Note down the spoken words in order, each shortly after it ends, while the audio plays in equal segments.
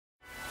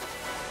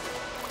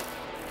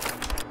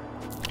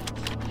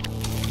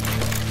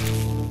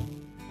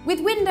With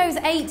Windows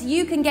 8,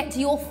 you can get to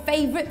your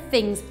favourite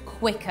things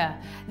quicker.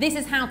 This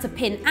is how to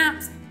pin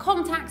apps,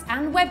 contacts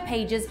and web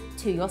pages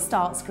to your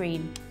start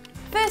screen.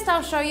 First,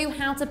 I'll show you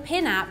how to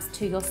pin apps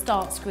to your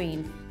start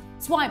screen.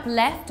 Swipe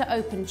left to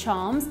open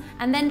Charms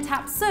and then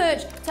tap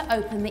Search to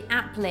open the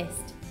app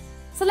list.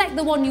 Select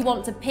the one you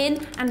want to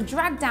pin and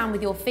drag down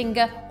with your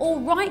finger or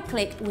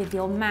right-click with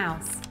your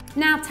mouse.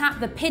 Now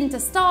tap the Pin to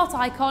Start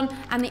icon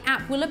and the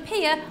app will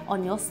appear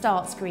on your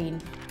start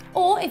screen.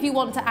 Or if you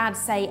want to add,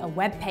 say, a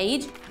web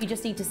page, you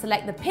just need to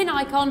select the pin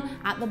icon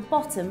at the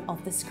bottom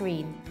of the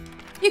screen.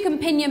 You can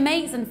pin your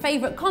mates and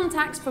favourite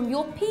contacts from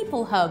your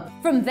People Hub.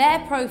 From their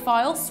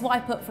profile,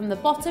 swipe up from the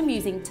bottom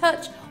using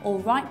touch or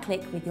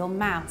right-click with your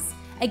mouse.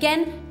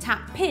 Again,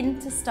 tap Pin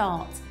to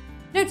start.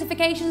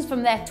 Notifications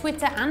from their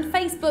Twitter and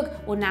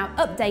Facebook will now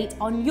update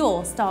on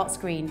your start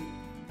screen.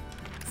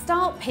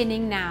 Start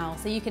pinning now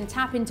so you can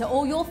tap into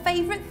all your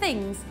favourite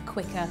things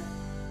quicker.